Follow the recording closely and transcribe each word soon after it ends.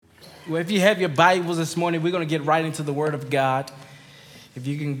Well, if you have your Bibles this morning, we're going to get right into the Word of God. If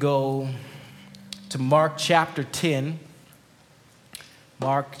you can go to Mark chapter 10.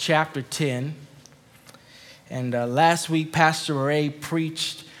 Mark chapter 10. And last week, Pastor Ray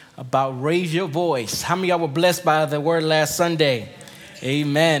preached about raise your voice. How many of y'all were blessed by the word last Sunday?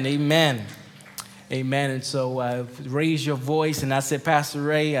 Amen, amen, amen. And so raise your voice. And I said, Pastor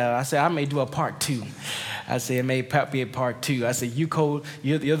Ray, I may do a part two. I said, it may be a part two. I said, you're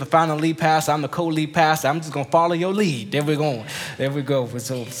the final lead pastor. I'm the co-lead pastor. I'm just going to follow your lead. There we go.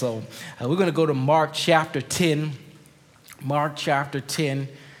 So we're going to go to Mark chapter 10. Mark chapter 10,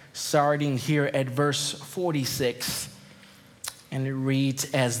 starting here at verse 46. And it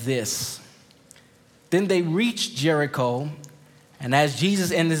reads as this. Then they reached Jericho, and as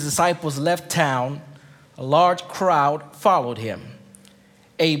Jesus and his disciples left town, a large crowd followed him.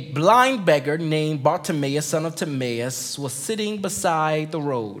 A blind beggar named Bartimaeus, son of Timaeus, was sitting beside the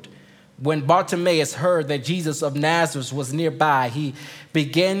road. When Bartimaeus heard that Jesus of Nazareth was nearby, he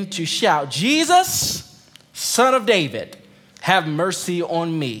began to shout, Jesus, son of David, have mercy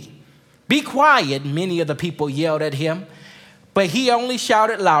on me. Be quiet, many of the people yelled at him. But he only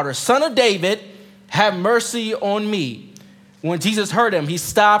shouted louder, Son of David, have mercy on me. When Jesus heard him, he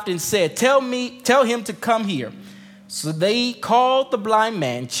stopped and said, Tell him to come here. So they called the blind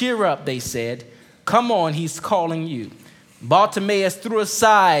man. Cheer up, they said. Come on, he's calling you. Bartimaeus threw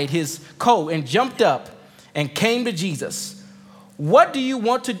aside his coat and jumped up and came to Jesus. What do you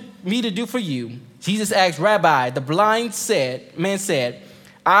want me to do for you? Jesus asked, Rabbi, the blind man said,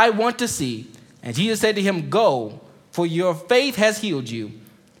 I want to see. And Jesus said to him, Go, for your faith has healed you.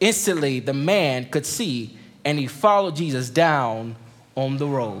 Instantly, the man could see, and he followed Jesus down on the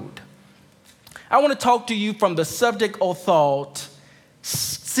road. I want to talk to you from the subject or thought,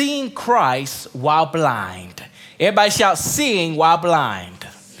 seeing Christ while blind. Everybody shout, seeing while blind.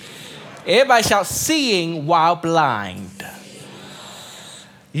 Everybody shout, seeing while blind.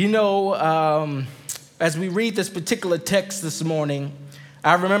 You know, as we read this particular text this morning,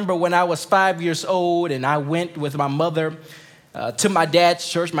 I remember when I was 5 years old and I went with my mother to my dad's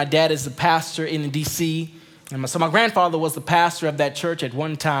church. My dad is the pastor in D.C., and so my grandfather was the pastor of that church at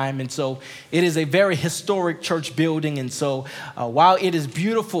one time, and so it is a very historic church building. And so while it is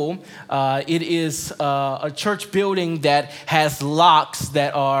beautiful, it is a church building that has locks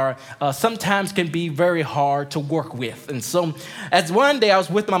that are sometimes can be very hard to work with. And so as one day I was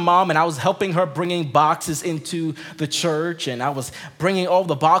with my mom and I was helping her bringing boxes into the church, and I was bringing all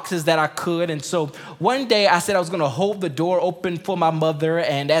the boxes that I could. And so one day I said I was going to hold the door open for my mother,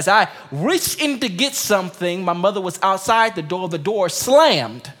 and as I reached in to get something, my mother was outside the door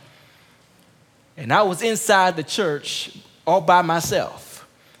slammed, and I was inside the church all by myself.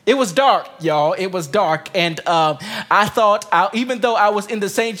 It was dark, y'all. It was dark, and I thought, even though I was in the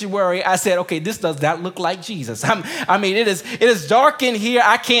sanctuary, I said, okay, this does not look like Jesus. It is dark in here.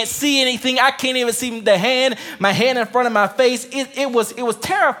 I can't see anything. I can't even see my hand in front of my face. It was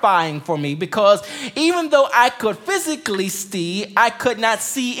terrifying for me because even though I could physically see, I could not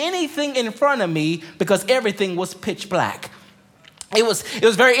see anything in front of me because everything was pitch black. It was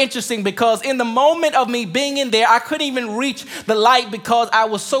very interesting because in the moment of me being in there, I couldn't even reach the light because I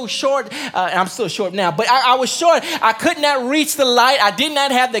was so short. And I'm still short now, but I was short. I could not reach the light. I did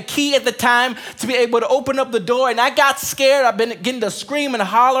not have the key at the time to be able to open up the door. And I got scared. I've been getting to scream and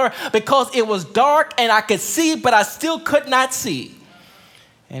holler because it was dark and I could see, but I still could not see.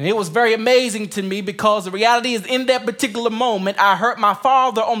 And it was very amazing to me because the reality is in that particular moment, I heard my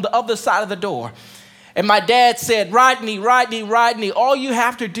father on the other side of the door. And my dad said, Rodney, all you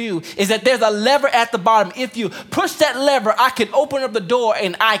have to do is that there's a lever at the bottom. If you push that lever, I can open up the door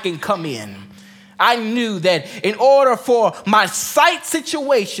and I can come in. I knew that in order for my sight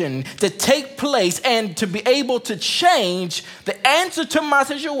situation to take place and to be able to change, the answer to my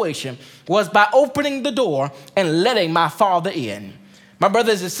situation was by opening the door and letting my father in. My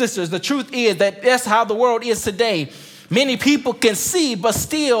brothers and sisters, the truth is that that's how the world is today. Many people can see but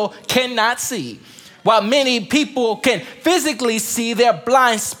still cannot see. While many people can physically see, they're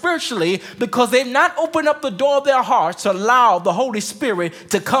blind spiritually because they've not opened up the door of their hearts to allow the Holy Spirit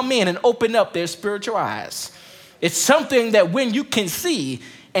to come in and open up their spiritual eyes. It's something that when you can see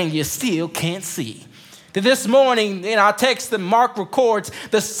and you still can't see. This morning in our text that Mark records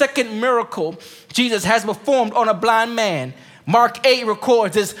the second miracle Jesus has performed on a blind man. Mark 8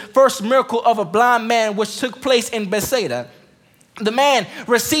 records his first miracle of a blind man which took place in Bethsaida. The man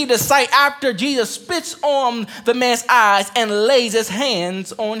received a sight after Jesus spits on the man's eyes and lays his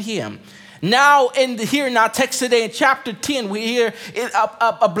hands on him. Now, here in our text today in chapter 10, we hear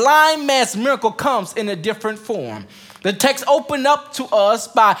a blind man's miracle comes in a different form. The text opened up to us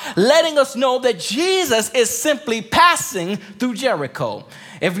by letting us know that Jesus is simply passing through Jericho.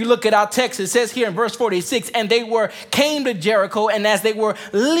 If you look at our text, it says here in verse 46, and they came to Jericho, and as they were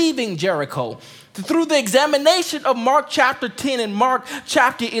leaving Jericho. Through the examination of Mark chapter 10 and Mark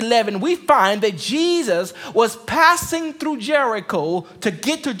chapter 11, we find that Jesus was passing through Jericho to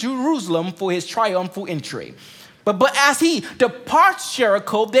get to Jerusalem for his triumphal entry. But as he departs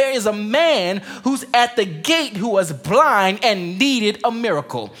Jericho, there is a man who's at the gate who was blind and needed a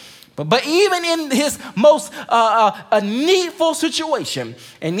miracle. But even in his most needful situation,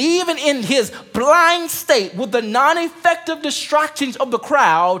 and even in his blind state with the non-effective distractions of the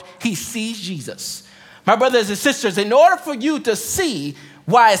crowd, he sees Jesus. My brothers and sisters, in order for you to see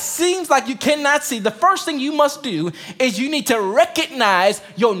why it seems like you cannot see, the first thing you must do is you need to recognize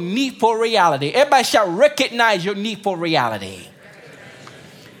your need for reality. Everybody shout, recognize your need for reality.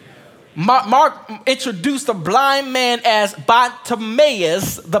 Mark introduced the blind man as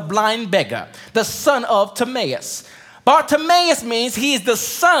Bartimaeus, the blind beggar, the son of Timaeus. Bartimaeus means he is the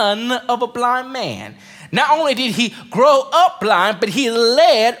son of a blind man. Not only did he grow up blind, but he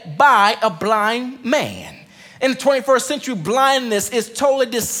led by a blind man. In the 21st century, blindness is totally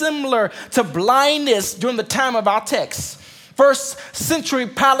dissimilar to blindness during the time of our text. First century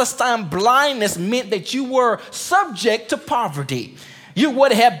Palestine blindness meant that you were subject to poverty. You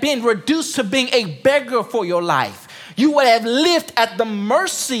would have been reduced to being a beggar for your life. You would have lived at the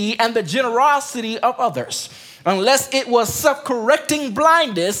mercy and the generosity of others. Unless it was self-correcting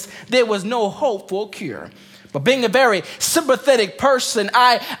blindness, there was no hope for a cure. But being a very sympathetic person,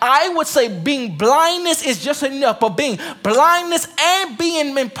 I would say being blindness is just enough. But being blindness and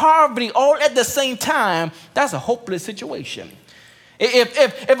being in poverty all at the same time, that's a hopeless situation.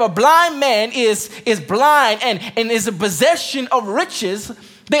 If a blind man is blind and is a possession of riches,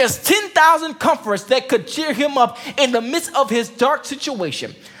 there's 10,000 comforts that could cheer him up in the midst of his dark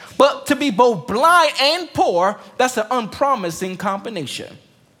situation. But to be both blind and poor, that's an unpromising combination.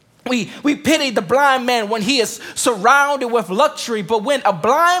 We pity the blind man when he is surrounded with luxury, but when a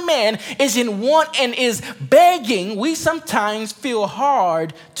blind man is in want and is begging, we sometimes feel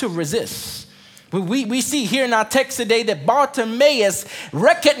hard to resist. We see here in our text today that Bartimaeus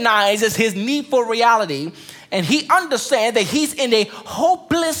recognizes his need for reality, and he understands that he's in a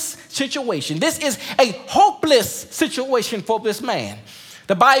hopeless situation. This is a hopeless situation for this man.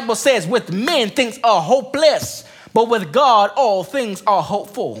 The Bible says with men things are hopeless, but with God all things are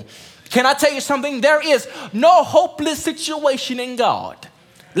hopeful. Can I tell you something? There is no hopeless situation in God.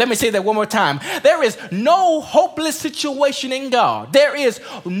 Let me say that one more time. There is no hopeless situation in God. There is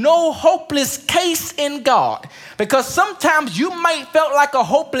no hopeless case in God. Because sometimes you might felt like a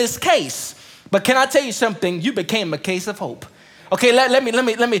hopeless case. But can I tell you something? You became a case of hope. Okay, let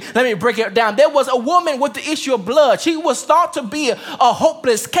me break it down. There was a woman with the issue of blood. She was thought to be a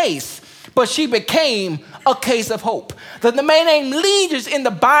hopeless case, but she became a case of hope. The man named Legion in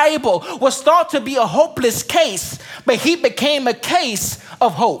the Bible was thought to be a hopeless case, but he became a case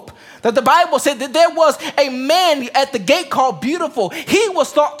of hope. That the Bible said that there was a man at the gate called Beautiful. He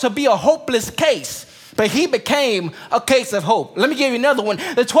was thought to be a hopeless case, but he became a case of hope. Let me give you another one.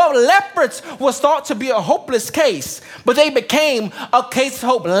 The 12 lepers was thought to be a hopeless case, but they became a case of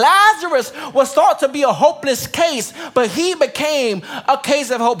hope. Lazarus was thought to be a hopeless case, but he became a case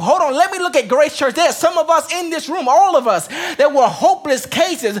of hope. Hold on, let me look at Grace Church. There's some of us in this room, all of us, that were hopeless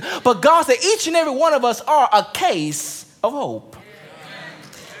cases, but God said each and every one of us are a case of hope.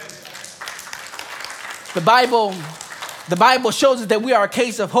 The Bible shows us that we are a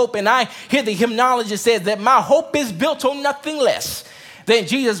case of hope, and I hear the hymnologist says that my hope is built on nothing less than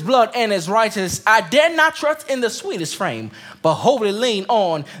Jesus' blood and his righteousness. I dare not trust in the sweetest frame, but wholly lean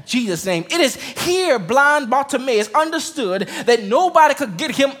on Jesus' name. It is here blind Bartimaeus understood that nobody could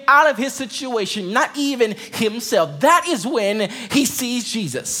get him out of his situation, not even himself. That is when he sees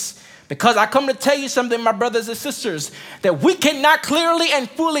Jesus. Because I come to tell you something, my brothers and sisters, that we cannot clearly and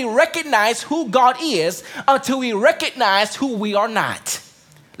fully recognize who God is until we recognize who we are not.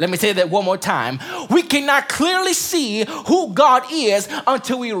 Let me say that one more time. We cannot clearly see who God is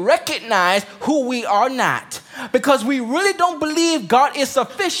until we recognize who we are not. Because we really don't believe God is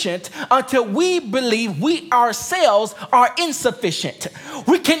sufficient until we believe we ourselves are insufficient.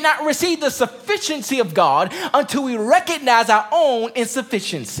 We cannot receive the sufficiency of God until we recognize our own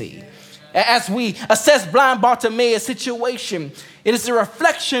insufficiency. As we assess blind Bartimaeus' situation, it is a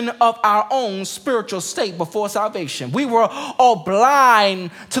reflection of our own spiritual state before salvation. We were all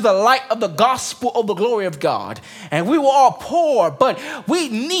blind to the light of the gospel of the glory of God. And we were all poor, but we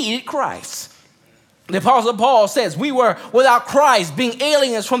needed Christ. The Apostle Paul says, we were without Christ, being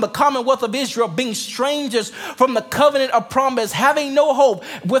aliens from the commonwealth of Israel, being strangers from the covenant of promise, having no hope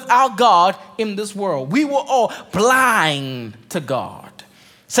without God in this world. We were all blind to God.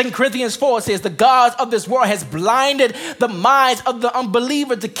 2 Corinthians 4 says, the God of this world has blinded the minds of the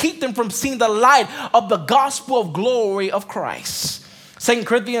unbeliever to keep them from seeing the light of the gospel of glory of Christ. 2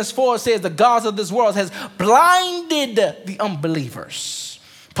 Corinthians 4 says, the God of this world has blinded the unbelievers.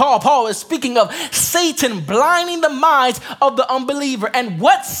 Paul is speaking of Satan blinding the minds of the unbeliever. And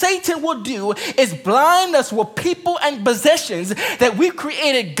what Satan will do is blind us with people and possessions that we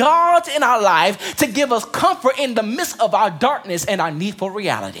created gods in our life to give us comfort in the midst of our darkness and our need for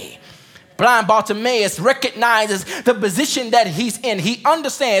reality. Blind Bartimaeus recognizes the position that he's in. He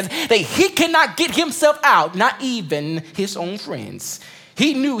understands that he cannot get himself out, not even his own friends.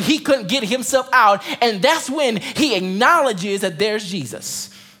 He knew he couldn't get himself out, and that's when he acknowledges that there's Jesus.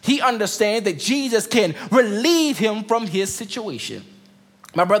 He understands that Jesus can relieve him from his situation.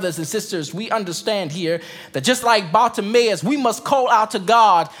 My brothers and sisters, we understand here that just like Bartimaeus, we must call out to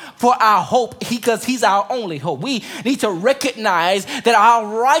God for our hope because he's our only hope. We need to recognize that our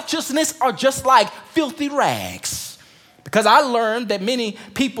righteousness are just like filthy rags. Because I learned that many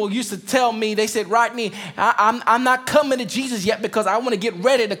people used to tell me, they said, Rodney, I'm not coming to Jesus yet because I want to get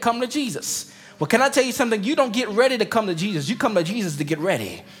ready to come to Jesus. Well, can I tell you something? You don't get ready to come to Jesus. You come to Jesus to get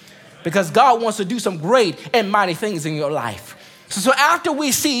ready. Because God wants to do some great and mighty things in your life. So after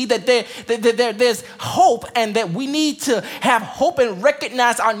we see that there's hope and that we need to have hope and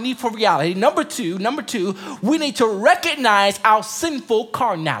recognize our need for reality. Number two, we need to recognize our sinful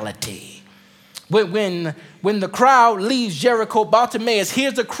carnality. When the crowd leaves Jericho, Bartimaeus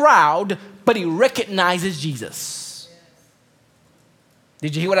hears the crowd, but he recognizes Jesus.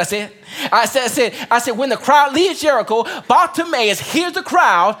 Did you hear what I said? I said, when the crowd leaves Jericho, Bartimaeus hears the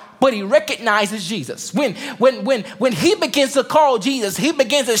crowd, but he recognizes Jesus. When he begins to call Jesus, he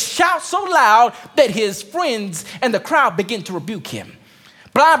begins to shout so loud that his friends and the crowd begin to rebuke him.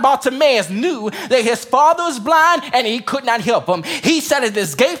 Blind Bartimaeus knew that his father was blind and he could not help him. He sat at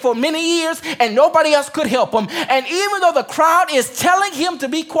this gate for many years and nobody else could help him. And even though the crowd is telling him to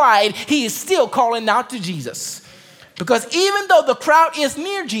be quiet, he is still calling out to Jesus. Because even though the crowd is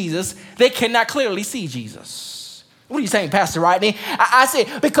near Jesus, they cannot clearly see Jesus. What are you saying, Pastor Rodney? I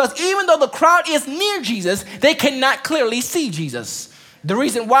said, because even though the crowd is near Jesus, they cannot clearly see Jesus. The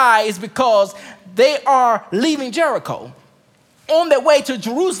reason why is because they are leaving Jericho on their way to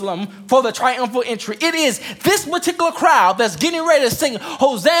Jerusalem for the triumphal entry. It is this particular crowd that's getting ready to sing,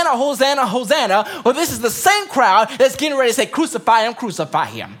 Hosanna, Hosanna, Hosanna. Well, this is the same crowd that's getting ready to say, crucify him, crucify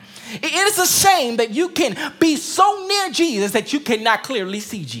him. It is a shame that you can be so near Jesus that you cannot clearly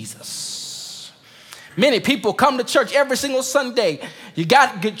see Jesus. Many people come to church every single Sunday. You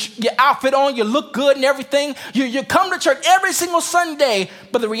got your outfit on, you look good and everything. You come to church every single Sunday,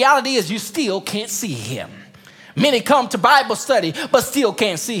 but the reality is you still can't see him. Many come to Bible study, but still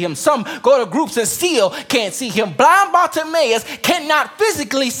can't see him. Some go to groups and still can't see him. Blind Bartimaeus cannot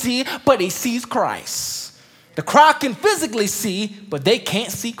physically see, but he sees Christ. The crowd can physically see, but they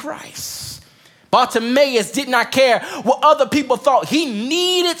can't see Christ. Bartimaeus did not care what other people thought. He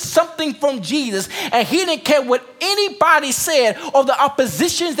needed something from Jesus, and he didn't care what anybody said or the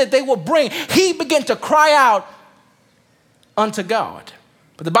oppositions that they would bring. He began to cry out unto God.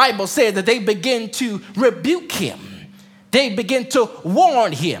 But the Bible says that they begin to rebuke him. They begin to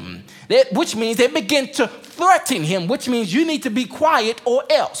warn him, which means they begin to threaten him, which means you need to be quiet or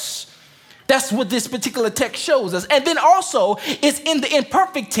else. That's what this particular text shows us. And then also, it's in the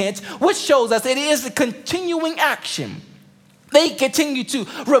imperfect tense, which shows us it is a continuing action. They continue to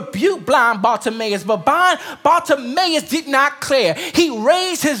rebuke blind Bartimaeus, but blind Bartimaeus did not care. He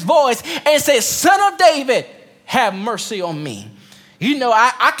raised his voice and said, Son of David, have mercy on me. You know,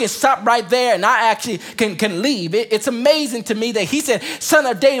 I can stop right there and I actually can leave. It's amazing to me that he said, Son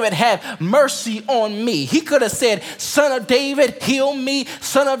of David, have mercy on me. He could have said, Son of David, heal me.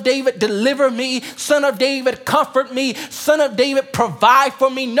 Son of David, deliver me. Son of David, comfort me. Son of David, provide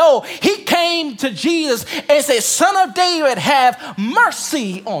for me. No, he came to Jesus and said, Son of David, have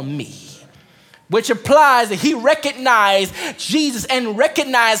mercy on me. Which implies that he recognized Jesus and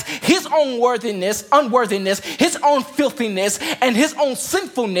recognized his own unworthiness, his own filthiness, and his own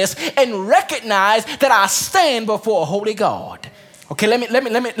sinfulness, and recognized that I stand before a holy God. Okay,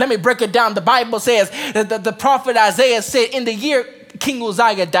 let me break it down. The Bible says that the prophet Isaiah said, in the year King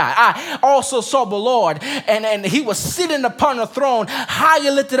Uzziah died. I also saw the Lord, and he was sitting upon a throne, high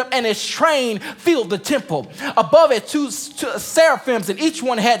and lifted up, and his train filled the temple. Above it, two seraphims, and each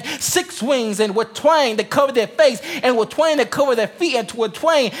one had 6 wings, and with twain they covered their face, and with twain they covered their feet, and with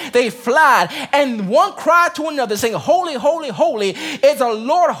twain they flied. And one cried to another, saying, Holy, holy, holy is the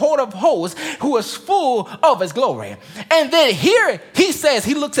Lord of hosts, who is full of his glory. And then here he says,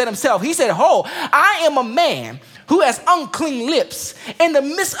 he looks at himself, he said, Ho, I am a man who has unclean lips, in the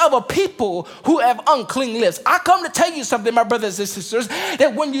midst of a people who have unclean lips. I come to tell you something, my brothers and sisters,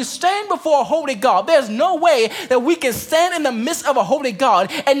 that when you stand before a holy God, there's no way that we can stand in the midst of a holy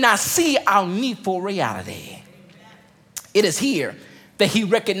God and not see our needful reality. It is here that he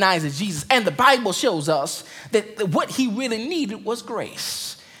recognizes Jesus, and the Bible shows us that what he really needed was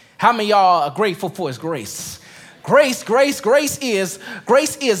grace. How many of y'all are grateful for his grace? Grace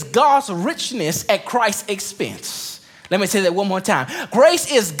is God's richness at Christ's expense. Let me say that one more time.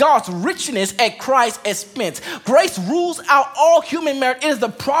 Grace is God's richness at Christ's expense. Grace rules out all human merit. It is the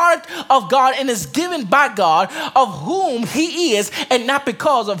product of God and is given by God, of whom he is, and not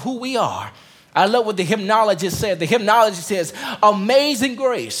because of who we are. I love what the hymnologist said. The hymnologist says, amazing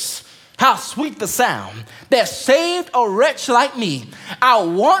grace, how sweet the sound that saved a wretch like me. I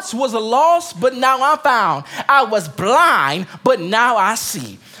once was lost, but now I'm found. I was blind, but now I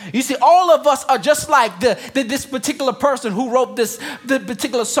see. You see, all of us are just like this particular person who wrote the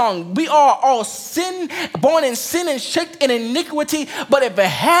particular song. We are all born in sin and shaped in iniquity. But if it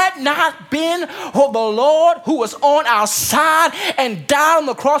had not been for the Lord who was on our side and died on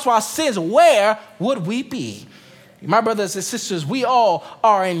the cross for our sins, where would we be? My brothers and sisters, we all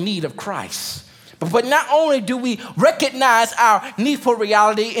are in need of Christ. But not only do we recognize our needful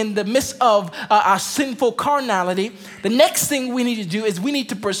reality in the midst of our sinful carnality, the next thing we need to do is we need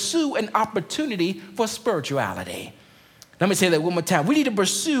to pursue an opportunity for spirituality. Let me say that one more time. We need to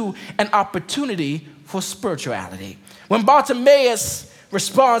pursue an opportunity for spirituality. When Bartimaeus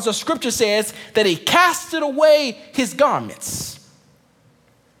responds, the scripture says that he casted away his garments.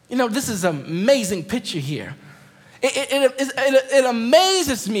 You know, this is an amazing picture here. It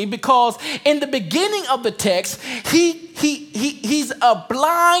amazes me because in the beginning of the text, he's a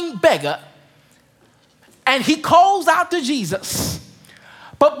blind beggar and he calls out to Jesus.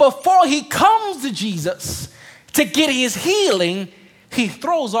 But before he comes to Jesus to get his healing, he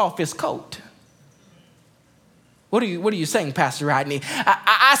throws off his coat. What are you saying, Pastor Rodney?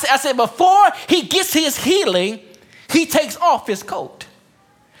 I said before he gets his healing, he takes off his coat.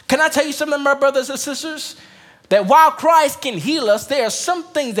 Can I tell you something, my brothers and sisters? That while Christ can heal us, there are some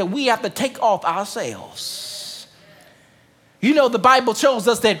things that we have to take off ourselves. You know, the Bible shows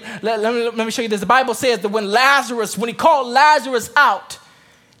us that, let me show you this. The Bible says that when he called Lazarus out,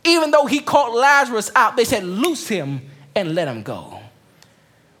 even though he called Lazarus out, they said, loose him and let him go.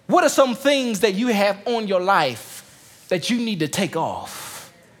 What are some things that you have on your life that you need to take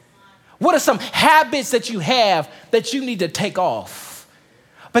off? What are some habits that you have that you need to take off?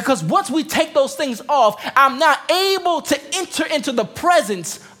 Because once we take those things off, I'm not able to enter into the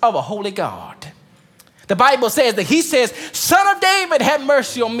presence of a holy God. The Bible says that he says, Son of David, have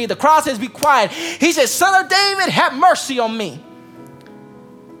mercy on me. The crowd says, be quiet. He says, Son of David, have mercy on me.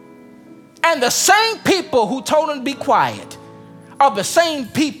 And the same people who told him to be quiet are the same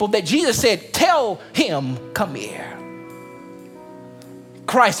people that Jesus said, tell him, come here.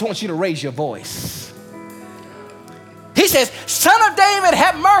 Christ wants you to raise your voice. He says, Son of David,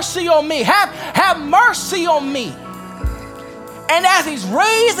 have mercy on me. Have mercy on me. And as he's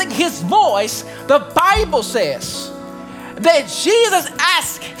raising his voice, the Bible says that Jesus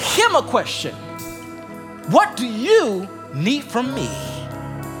asked him a question. What do you need from me?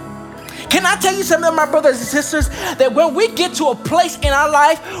 Can I tell you something, my brothers and sisters, that when we get to a place in our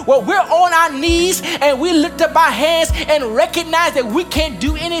life where we're on our knees and we lift up our hands and recognize that we can't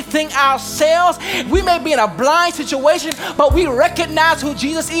do anything ourselves, we may be in a blind situation, but we recognize who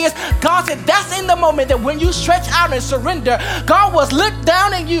Jesus is. God said that's in the moment that when you stretch out and surrender, God will look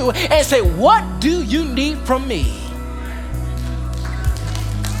down at you and say, what do you need from me?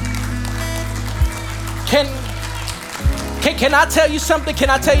 Can I tell you something? Can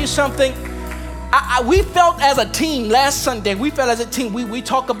I tell you something? We felt as a team last Sunday, we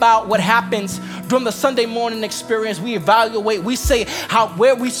talk about what happens during the Sunday morning experience. We evaluate, we say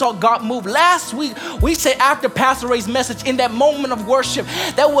where we saw God move. Last week, we said after Pastor Ray's message, in that moment of worship,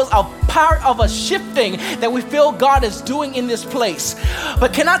 that was a part of a shifting that we feel God is doing in this place.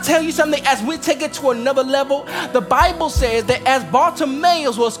 But can I tell you something? As we take it to another level, the Bible says that as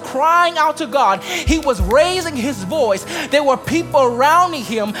Bartimaeus was crying out to God, he was raising his voice. There were people around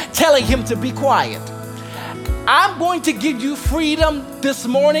him telling him to be quiet. I'm going to give you freedom this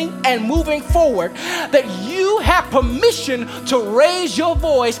morning and moving forward, that you have permission to raise your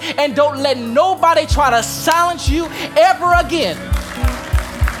voice and don't let nobody try to silence you ever again.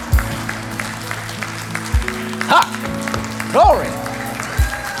 Ha! Glory.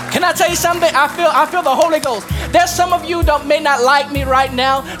 Can I tell you something? I feel the Holy Ghost. There's some of you that may not like me right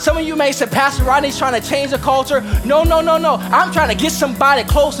now. Some of you may say, Pastor Rodney's trying to change the culture. No. I'm trying to get somebody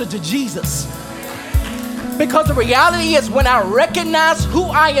closer to Jesus. Because the reality is, when I recognize who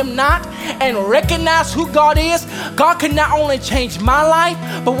I am not and recognize who God is, God can not only change my life,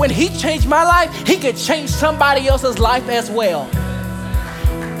 but when He changed my life, He could change somebody else's life as well.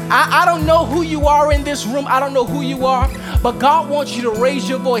 I don't know who you are in this room. I don't know who you are, but God wants you to raise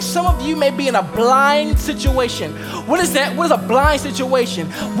your voice. Some of you may be in a blind situation. What is that? What is a blind situation?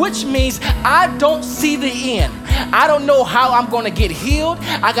 Which means I don't see the end. I don't know how I'm going to get healed.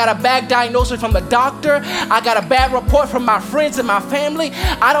 I got a bad diagnosis from the doctor. I got a bad report from my friends and my family.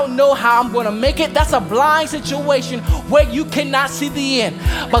 I don't know how I'm going to make it. That's a blind situation where you cannot see the end.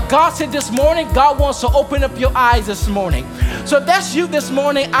 But God said this morning, God wants to open up your eyes this morning. So if that's you this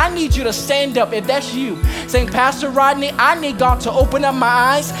morning, I need you to stand up. If that's you, saying, Pastor Rodney, I need God to open up my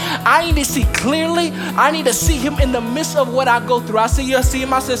eyes. I need to see clearly. I need to see Him in the midst of what I go through. I see you,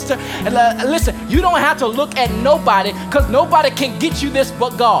 my sister. And listen, you don't have to look at nobody, because nobody can get you this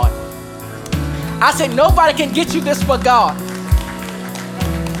but God. I said nobody can get you this but God.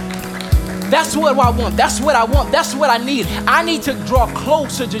 That's what I want. That's what I want. That's what I need. I need to draw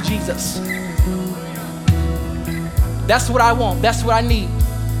closer to Jesus. That's what I want. That's what I need.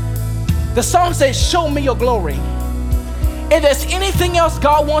 The song says, show me your glory. If there's anything else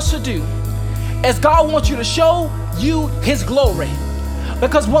God wants to do, is God wants you to show you His glory.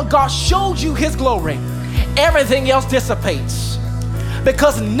 Because when God shows you His glory, everything else dissipates.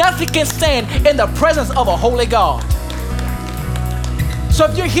 Because nothing can stand in the presence of a holy God. So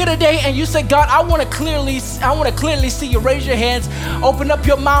if you're here today and you say, God, I want to clearly see you, raise your hands, open up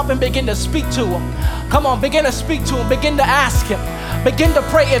your mouth and begin to speak to Him. Come on, begin to speak to Him, begin to ask Him, begin to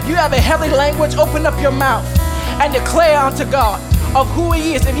pray. If you have a heavenly language, open up your mouth and declare unto God of who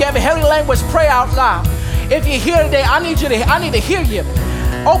He is. If you have a heavenly language, pray out loud. If you're here today, I need to hear you.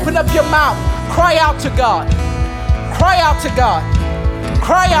 Open up your mouth, cry out to God. Cry out to God.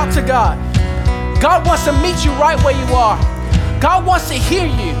 Cry out to God. God wants to meet you right where you are. God wants to hear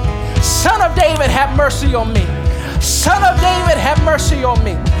you. Son of David, have mercy on me. Son of David, have mercy on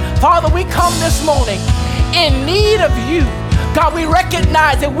me. Father, we come this morning in need of you. God, we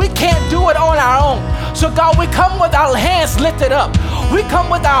recognize that we can't do it on our own. So God, we come with our hands lifted up. We come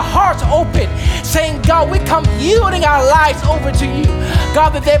with our hearts open, saying, God, we come yielding our lives over to you.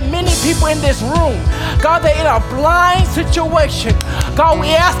 God, that there are many people in this room, God, they're in a blind situation. God,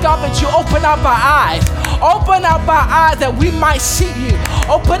 we ask, God, that you open up our eyes. Open up our eyes that we might see you.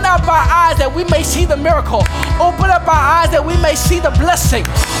 Open up our eyes that we may see the miracle. Open up our eyes that we may see the blessing.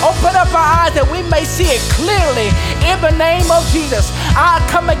 Open up our eyes that we may see it clearly in the name of Jesus. I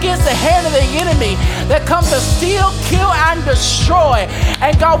come against the hand of the enemy that comes to steal, kill, and destroy.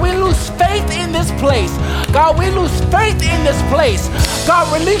 And God, we lose faith in this place. God, we lose faith in this place. God,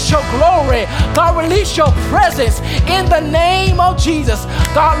 release your glory. God, release your presence in the name of Jesus.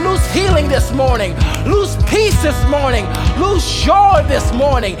 God, lose healing this morning. Lose peace this morning. Lose joy this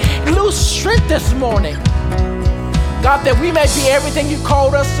morning. Lose strength this morning. God, that we may be everything you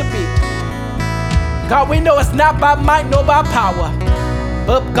called us to be. God, we know it's not by might nor by power,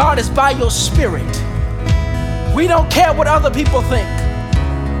 but God, is by your Spirit. We don't care what other people think,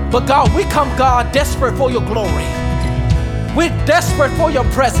 but God, we come, God, desperate for your glory. We're desperate for your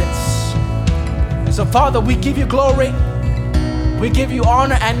presence. And so, Father, we give you glory, we give you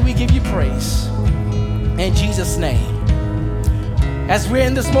honor, and we give you praise. In Jesus' name. As we're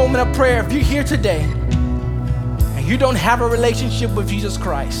in this moment of prayer, if you're here today and you don't have a relationship with Jesus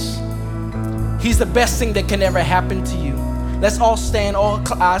Christ, He's the best thing that can ever happen to you. Let's all stand, all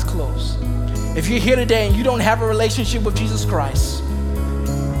eyes closed. If you're here today and you don't have a relationship with Jesus Christ,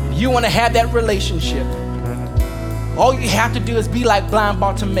 you want to have that relationship, all you have to do is be like blind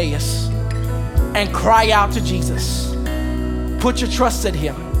Bartimaeus and cry out to Jesus. Put your trust in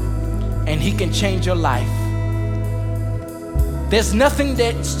Him, and He can change your life. There's nothing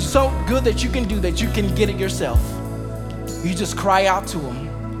that's so good that you can do that you can get it yourself. You just cry out to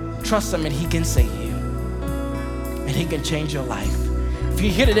Him, trust Him, and He can save you. And He can change your life. If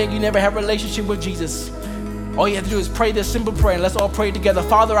you're here today and you never have a relationship with Jesus, all you have to do is pray this simple prayer, and let's all pray together.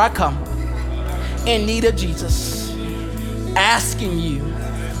 Father, I come in need of Jesus, asking you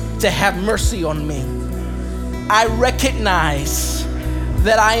to have mercy on me. I recognize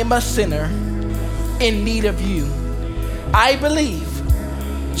that I am a sinner in need of you. I believe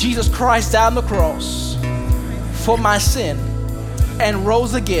Jesus Christ died on the cross for my sin and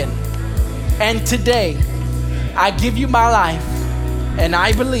rose again. And today, I give you my life, and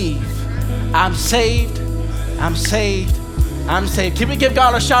I believe I'm saved, I'm saved, I'm saved. Can we give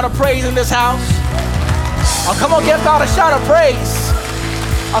God a shout of praise in this house? Oh, come on, give God a shout of praise.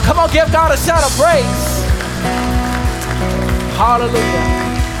 Oh, come on, give God a shout of praise. Hallelujah.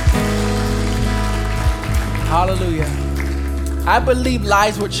 Hallelujah. I believe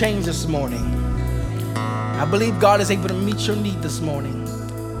lives were changed this morning. I believe God is able to meet your need this morning.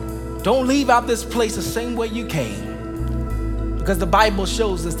 Don't leave out this place the same way you came. Because the Bible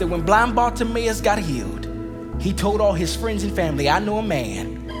shows us that when blind Bartimaeus got healed, he told all his friends and family, I know a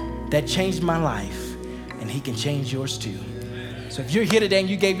man that changed my life, and he can change yours too. So if you're here today and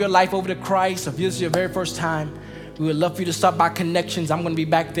you gave your life over to Christ, or if this is your very first time, we would love for you to stop by Connections. I'm going to be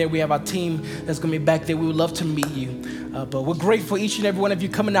back there. We have our team that's going to be back there. We would love to meet you. But we're grateful each and every one of you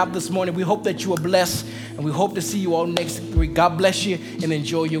coming out this morning. We hope that you are blessed, and we hope to see you all next week. God bless you, and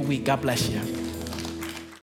enjoy your week. God bless you.